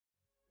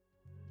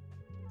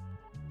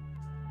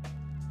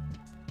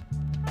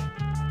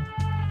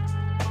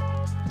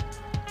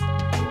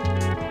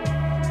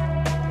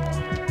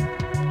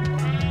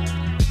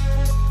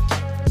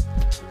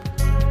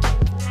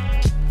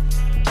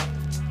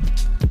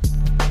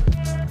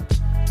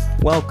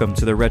Welcome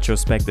to the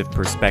Retrospective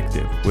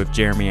Perspective with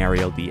Jeremy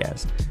Ariel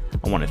Diaz.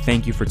 I want to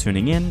thank you for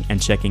tuning in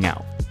and checking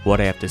out what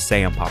I have to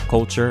say on pop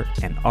culture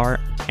and art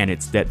and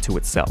its debt to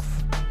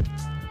itself.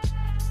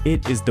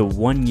 It is the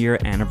 1-year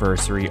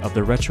anniversary of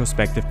the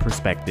Retrospective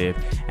Perspective,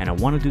 and I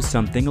want to do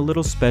something a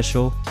little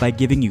special by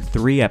giving you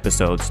 3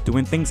 episodes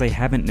doing things I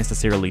haven't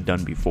necessarily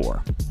done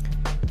before.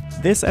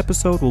 This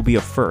episode will be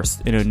a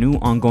first in a new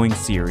ongoing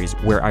series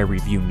where I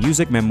review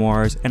music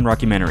memoirs and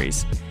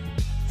rockumentaries.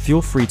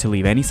 Feel free to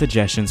leave any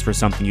suggestions for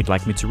something you'd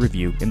like me to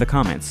review in the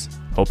comments.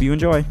 Hope you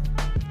enjoy!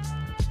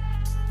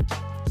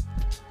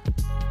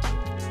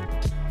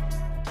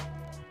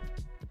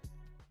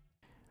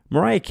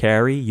 Mariah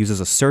Carey uses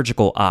a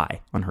surgical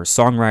eye on her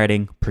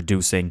songwriting,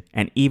 producing,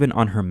 and even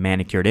on her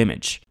manicured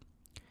image.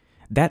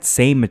 That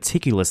same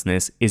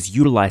meticulousness is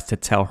utilized to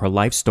tell her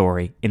life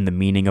story in The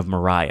Meaning of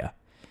Mariah,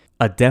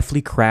 a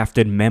deftly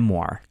crafted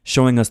memoir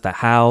showing us the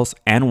hows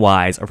and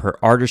whys of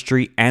her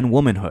artistry and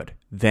womanhood,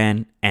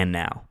 then and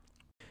now.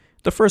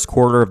 The first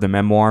quarter of the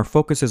memoir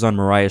focuses on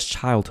Mariah's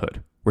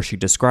childhood, where she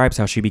describes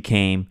how she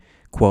became,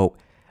 quote,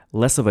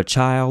 less of a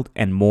child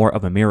and more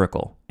of a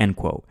miracle, end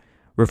quote,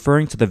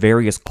 referring to the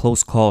various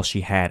close calls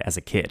she had as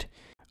a kid.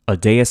 A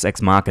deus ex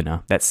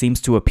machina that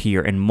seems to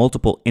appear in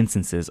multiple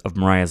instances of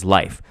Mariah's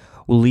life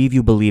will leave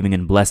you believing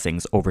in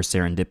blessings over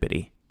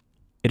serendipity.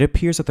 It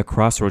appears at the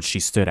crossroads she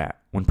stood at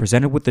when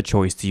presented with the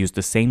choice to use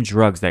the same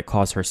drugs that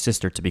caused her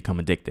sister to become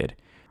addicted,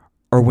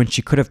 or when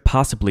she could have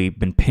possibly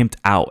been pimped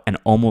out and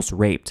almost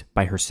raped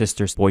by her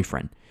sister's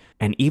boyfriend,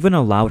 and even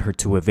allowed her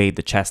to evade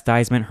the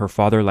chastisement her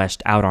father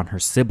lashed out on her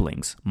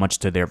siblings, much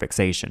to their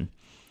vexation.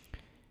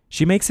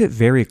 She makes it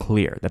very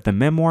clear that the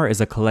memoir is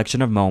a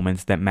collection of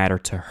moments that matter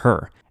to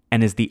her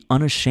and is the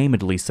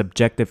unashamedly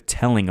subjective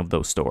telling of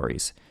those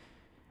stories.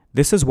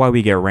 This is why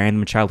we get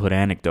random childhood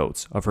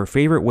anecdotes of her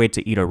favorite way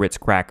to eat a Ritz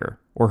cracker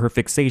or her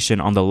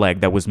fixation on the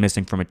leg that was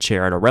missing from a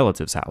chair at a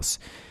relative's house.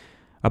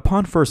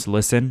 Upon first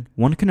listen,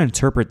 one can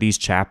interpret these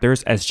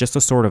chapters as just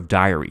a sort of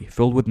diary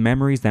filled with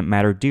memories that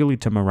matter dearly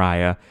to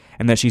Mariah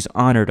and that she's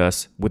honored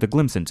us with a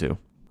glimpse into.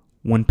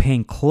 When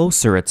paying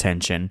closer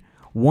attention,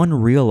 one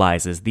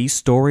realizes these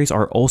stories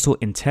are also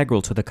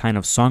integral to the kind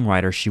of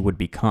songwriter she would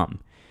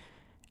become.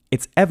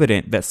 It's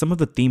evident that some of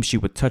the themes she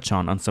would touch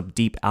on some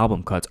deep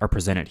album cuts are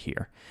presented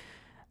here.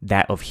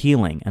 That of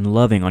healing and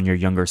loving on your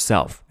younger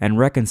self and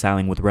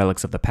reconciling with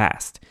relics of the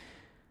past.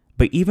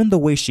 But even the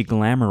way she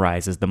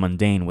glamorizes the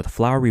mundane with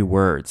flowery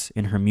words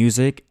in her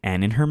music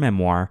and in her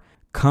memoir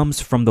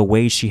comes from the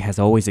way she has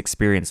always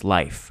experienced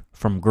life,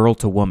 from girl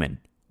to woman,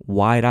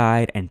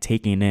 wide-eyed and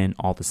taking in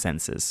all the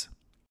senses.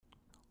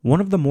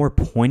 One of the more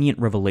poignant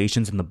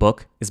revelations in the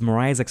book is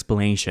Mariah's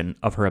explanation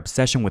of her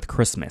obsession with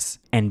Christmas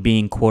and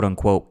being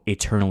quote-unquote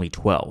eternally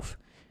 12.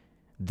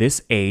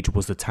 This age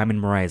was the time in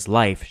Mariah's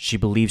life she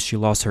believes she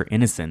lost her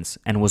innocence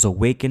and was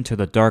awakened to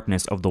the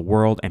darkness of the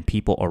world and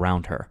people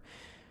around her.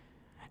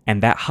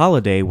 And that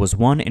holiday was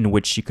one in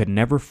which she could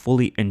never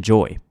fully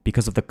enjoy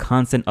because of the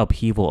constant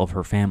upheaval of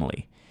her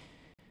family.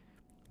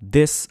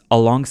 This,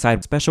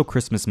 alongside special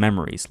Christmas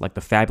memories like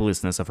the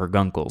fabulousness of her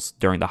gunkles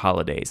during the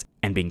holidays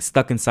and being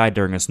stuck inside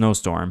during a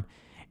snowstorm,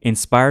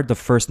 inspired the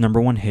first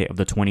 #1 hit of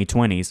the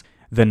 2020s,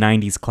 the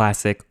 90s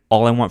classic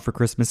All I Want for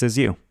Christmas Is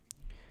You.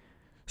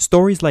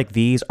 Stories like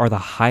these are the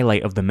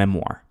highlight of the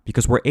memoir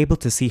because we're able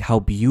to see how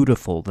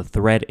beautiful the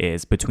thread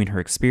is between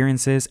her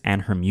experiences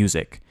and her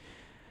music.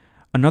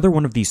 Another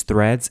one of these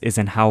threads is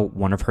in how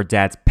one of her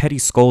dad's petty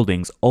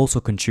scoldings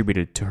also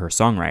contributed to her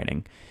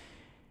songwriting.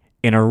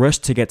 In a rush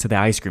to get to the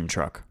ice cream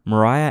truck,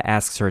 Mariah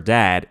asks her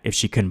dad if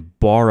she can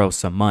borrow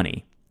some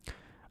money.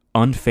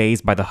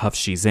 Unfazed by the huff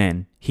she's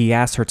in, he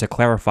asks her to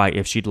clarify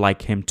if she'd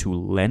like him to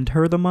lend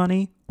her the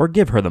money or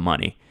give her the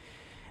money.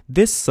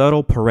 This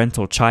subtle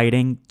parental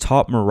chiding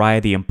taught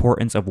Mariah the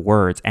importance of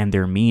words and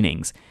their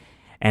meanings,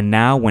 and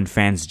now when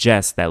fans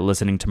jest that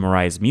listening to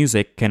Mariah's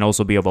music can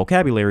also be a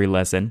vocabulary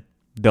lesson,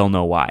 they'll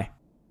know why.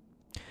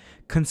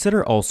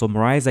 Consider also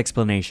Mariah's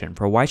explanation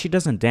for why she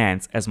doesn't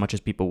dance as much as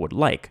people would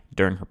like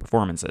during her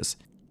performances.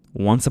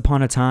 Once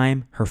upon a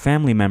time, her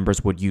family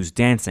members would use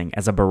dancing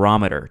as a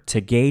barometer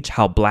to gauge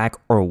how black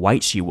or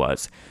white she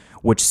was,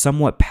 which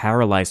somewhat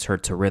paralyzed her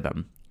to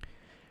rhythm.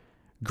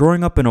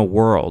 Growing up in a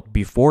world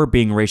before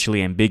being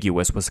racially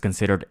ambiguous was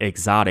considered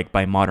exotic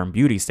by modern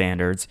beauty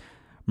standards,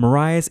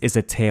 Mariah's is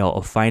a tale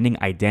of finding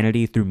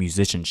identity through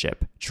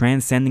musicianship,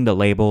 transcending the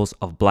labels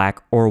of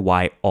black or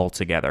white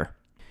altogether.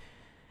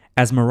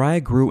 As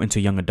Mariah grew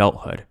into young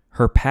adulthood,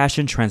 her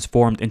passion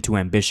transformed into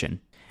ambition,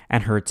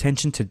 and her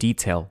attention to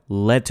detail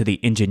led to the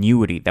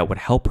ingenuity that would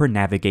help her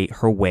navigate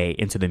her way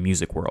into the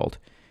music world.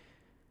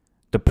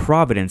 The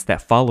providence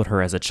that followed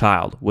her as a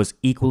child was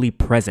equally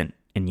present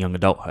in young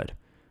adulthood.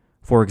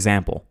 For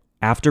example,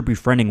 after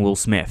befriending Will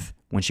Smith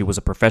when she was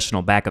a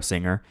professional backup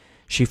singer,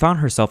 she found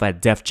herself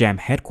at Def Jam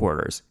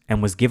headquarters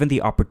and was given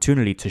the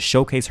opportunity to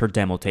showcase her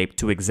demo tape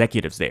to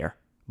executives there,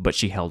 but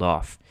she held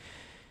off.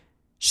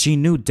 She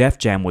knew Def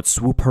Jam would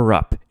swoop her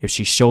up if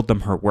she showed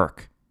them her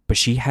work, but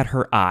she had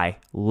her eye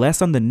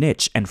less on the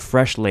niche and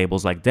fresh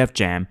labels like Def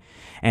Jam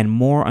and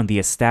more on the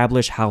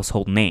established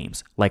household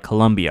names like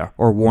Columbia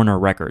or Warner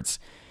Records.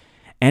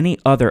 Any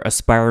other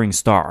aspiring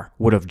star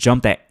would have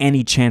jumped at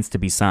any chance to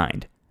be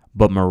signed,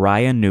 but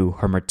Mariah knew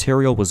her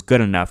material was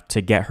good enough to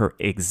get her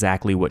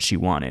exactly what she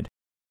wanted.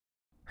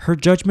 Her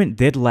judgment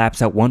did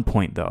lapse at one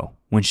point though,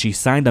 when she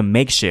signed a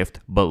makeshift,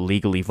 but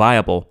legally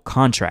viable,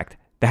 contract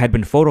that had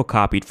been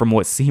photocopied from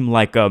what seemed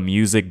like a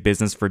music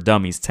business for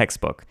dummies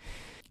textbook.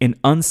 An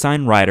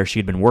unsigned writer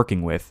she'd been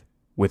working with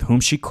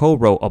whom she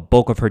co-wrote a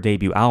bulk of her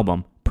debut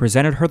album,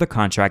 presented her the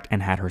contract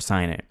and had her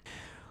sign it.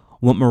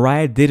 What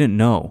Mariah didn't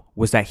know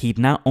was that he'd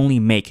not only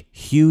make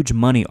huge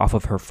money off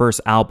of her first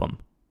album,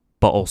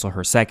 but also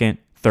her second,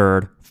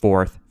 third,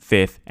 fourth,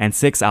 fifth, and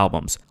sixth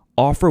albums,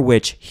 all for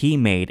which he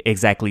made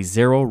exactly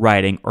zero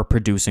writing or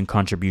producing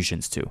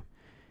contributions to.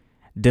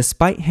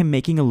 Despite him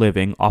making a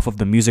living off of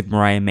the music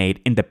Mariah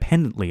made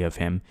independently of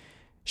him,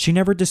 she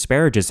never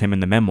disparages him in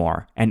the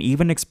memoir and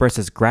even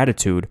expresses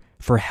gratitude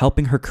for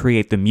helping her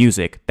create the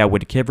music that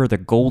would give her the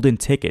golden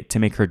ticket to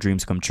make her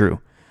dreams come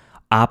true,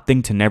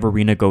 opting to never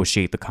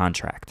renegotiate the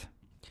contract.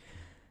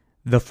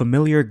 The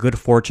familiar good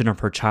fortune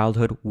of her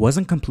childhood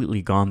wasn't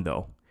completely gone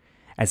though,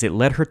 as it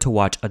led her to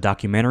watch a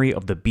documentary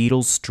of the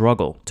Beatles'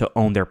 struggle to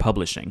own their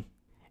publishing.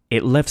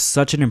 It left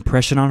such an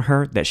impression on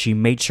her that she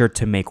made sure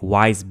to make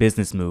wise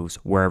business moves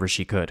wherever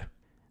she could.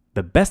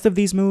 The best of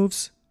these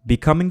moves?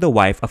 Becoming the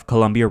wife of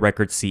Columbia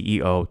Records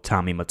CEO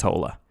Tommy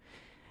Mottola.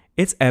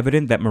 It's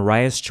evident that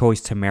Mariah's choice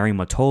to marry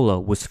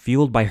Mottola was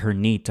fueled by her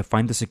need to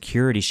find the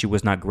security she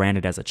was not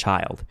granted as a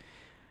child.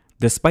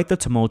 Despite the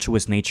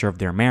tumultuous nature of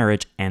their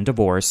marriage and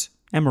divorce,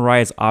 and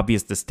Mariah's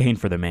obvious disdain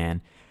for the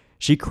man,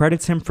 she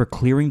credits him for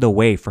clearing the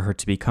way for her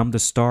to become the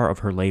star of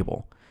her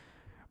label.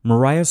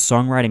 Mariah's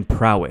songwriting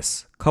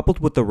prowess, coupled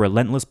with the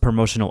relentless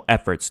promotional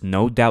efforts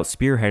no doubt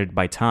spearheaded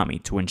by Tommy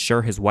to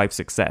ensure his wife's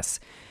success,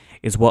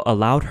 is what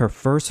allowed her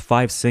first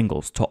 5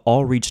 singles to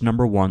all reach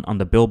number 1 on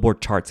the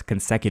Billboard charts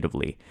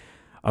consecutively,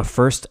 a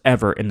first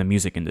ever in the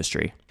music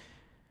industry.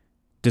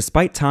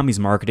 Despite Tommy's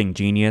marketing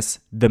genius,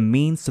 the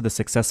means to the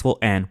successful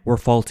end were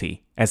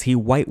faulty, as he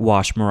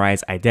whitewashed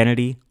Mariah's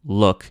identity,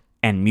 look,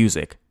 and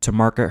music to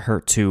market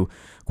her to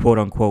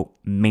quote-unquote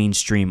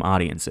mainstream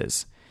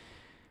audiences.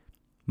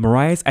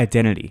 Mariah's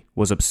identity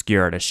was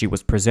obscured as she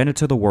was presented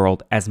to the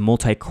world as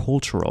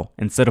multicultural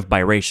instead of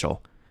biracial.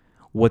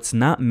 What's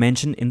not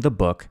mentioned in the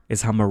book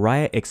is how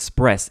Mariah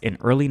expressed in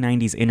early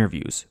 90s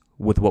interviews,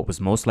 with what was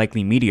most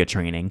likely media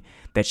training,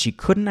 that she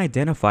couldn't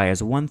identify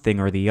as one thing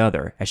or the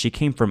other as she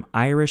came from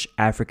Irish,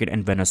 African,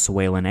 and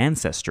Venezuelan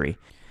ancestry,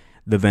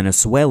 the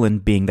Venezuelan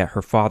being that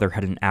her father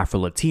had an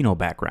Afro-Latino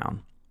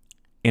background.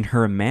 In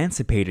her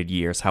emancipated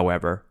years,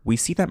 however, we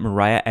see that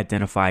Mariah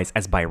identifies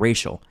as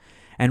biracial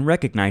and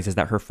recognizes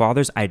that her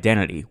father's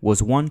identity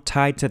was one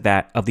tied to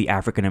that of the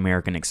African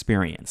American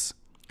experience.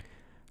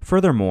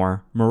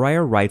 Furthermore,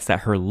 Mariah writes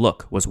that her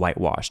look was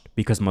whitewashed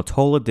because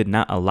Mottola did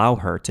not allow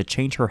her to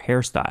change her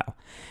hairstyle,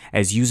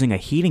 as using a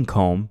heating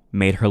comb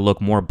made her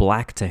look more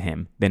black to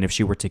him than if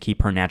she were to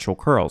keep her natural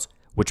curls,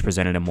 which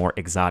presented a more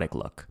exotic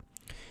look.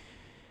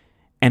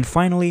 And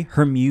finally,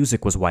 her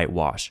music was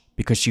whitewashed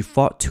because she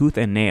fought tooth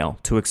and nail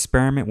to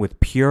experiment with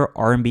pure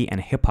R&B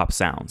and hip-hop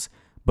sounds,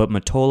 but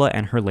Mottola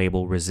and her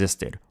label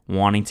resisted,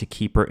 wanting to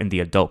keep her in the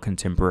adult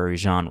contemporary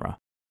genre.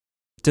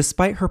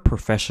 Despite her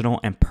professional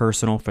and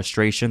personal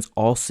frustrations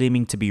all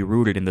seeming to be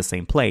rooted in the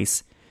same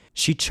place,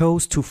 she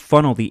chose to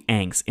funnel the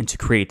angst into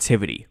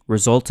creativity,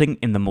 resulting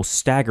in the most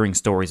staggering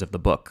stories of the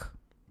book.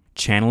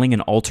 Channeling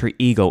an alter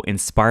ego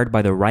inspired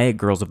by the Riot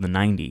Girls of the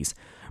 90s,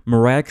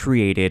 Mariah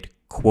created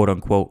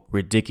quote-unquote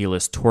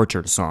ridiculous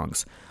tortured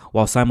songs,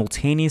 while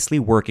simultaneously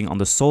working on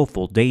the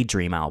soulful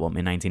Daydream album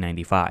in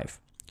 1995.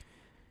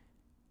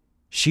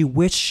 She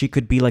wished she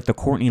could be like the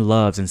Courtney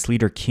Loves and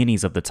Sleater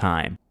Kinneys of the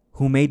time,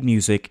 who made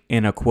music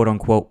in a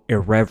quote-unquote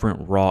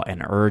irreverent, raw,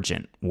 and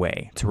urgent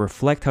way to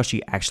reflect how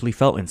she actually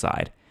felt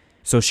inside.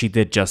 So she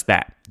did just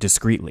that,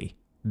 discreetly.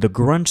 The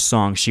grunge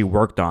songs she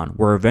worked on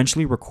were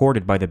eventually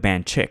recorded by the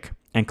band Chick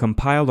and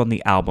compiled on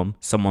the album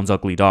Someone's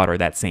Ugly Daughter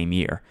that same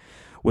year,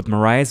 with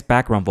Mariah's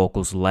background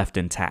vocals left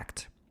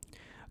intact.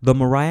 Though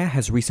Mariah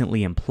has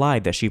recently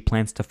implied that she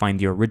plans to find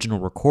the original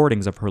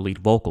recordings of her lead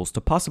vocals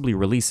to possibly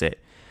release it,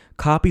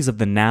 copies of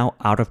the now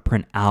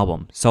out-of-print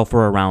album sell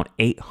for around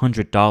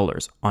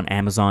 $800 on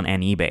Amazon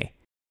and eBay.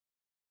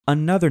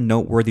 Another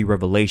noteworthy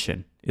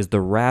revelation is the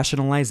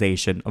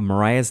rationalization of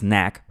Mariah's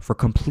knack for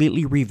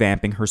completely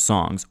revamping her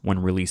songs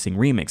when releasing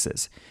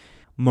remixes.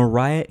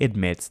 Mariah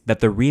admits that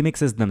the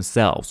remixes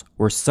themselves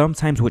were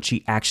sometimes what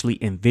she actually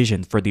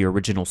envisioned for the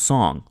original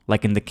song,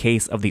 like in the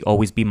case of the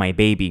Always Be My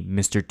Baby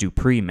Mr.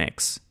 Dupree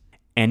mix.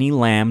 Any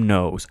lamb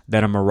knows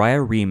that a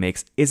Mariah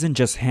remix isn't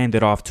just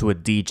handed off to a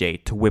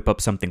DJ to whip up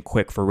something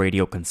quick for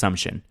radio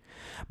consumption,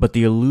 but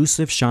the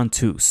elusive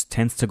chanteuse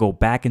tends to go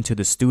back into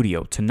the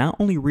studio to not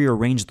only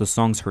rearrange the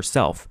songs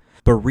herself,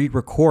 but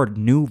re-record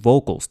new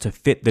vocals to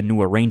fit the new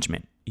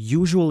arrangement,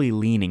 usually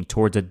leaning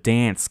towards a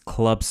dance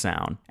club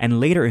sound, and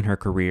later in her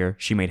career,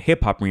 she made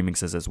hip-hop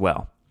remixes as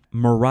well.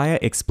 Mariah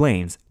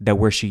explains that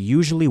where she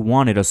usually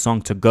wanted a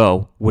song to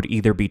go would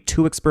either be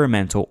too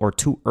experimental or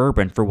too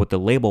urban for what the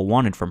label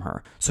wanted from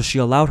her, so she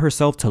allowed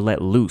herself to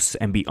let loose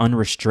and be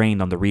unrestrained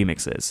on the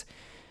remixes.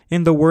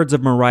 In the words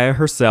of Mariah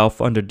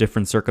herself, under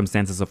different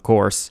circumstances of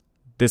course,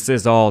 this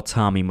is all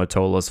Tommy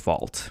Mottola's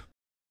fault.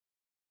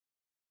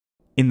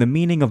 In The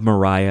Meaning of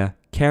Mariah,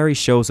 Carey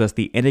shows us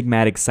the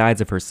enigmatic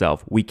sides of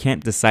herself we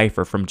can't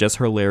decipher from just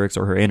her lyrics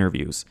or her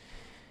interviews.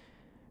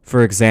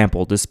 For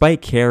example,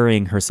 despite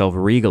carrying herself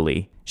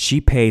regally,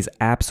 she pays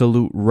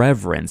absolute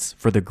reverence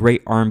for the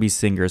great R&B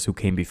singers who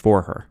came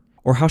before her,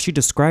 or how she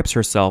describes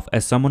herself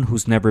as someone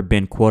who's never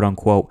been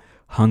quote-unquote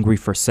hungry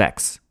for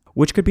sex,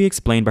 which could be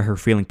explained by her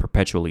feeling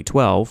perpetually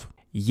 12,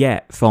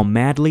 yet fell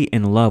madly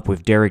in love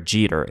with Derek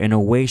Jeter in a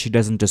way she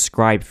doesn't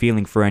describe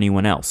feeling for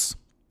anyone else.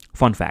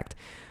 Fun fact,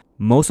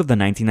 most of the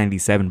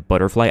 1997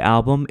 Butterfly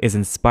album is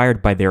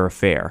inspired by their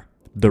affair,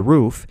 The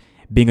Roof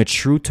being a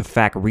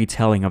true-to-fact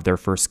retelling of their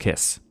first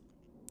kiss.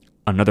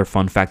 Another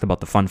fun fact about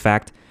the fun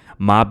fact,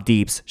 Mobb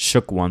Deep's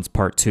Shook Ones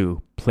Part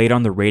 2 played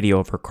on the radio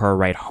of her car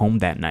ride home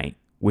that night,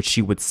 which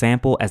she would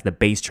sample as the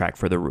bass track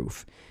for The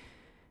Roof.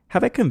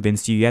 Have I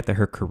convinced you yet that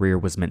her career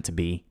was meant to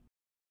be?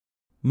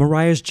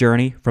 Mariah's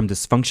journey from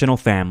dysfunctional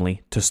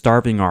family to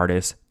starving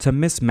artist to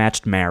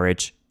mismatched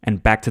marriage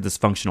and back to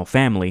dysfunctional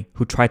family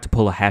who tried to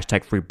pull a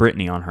 #Free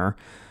Britney on her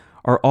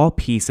are all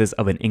pieces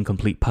of an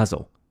incomplete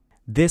puzzle.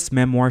 This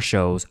memoir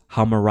shows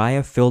how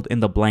Mariah filled in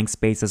the blank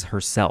spaces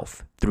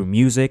herself through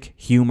music,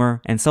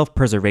 humor, and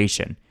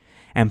self-preservation,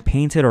 and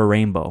painted a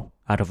rainbow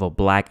out of a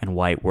black and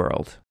white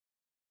world.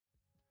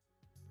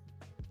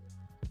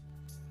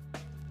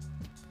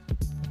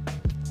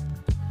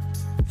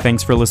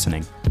 Thanks for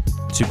listening.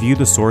 To view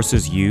the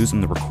sources used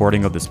in the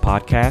recording of this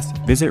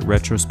podcast, visit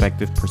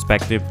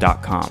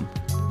retrospectiveperspective.com.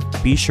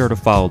 Be sure to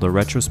follow the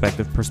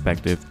Retrospective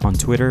Perspective on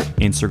Twitter,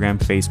 Instagram,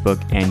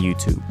 Facebook, and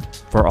YouTube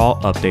for all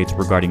updates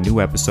regarding new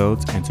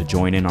episodes and to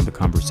join in on the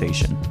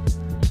conversation.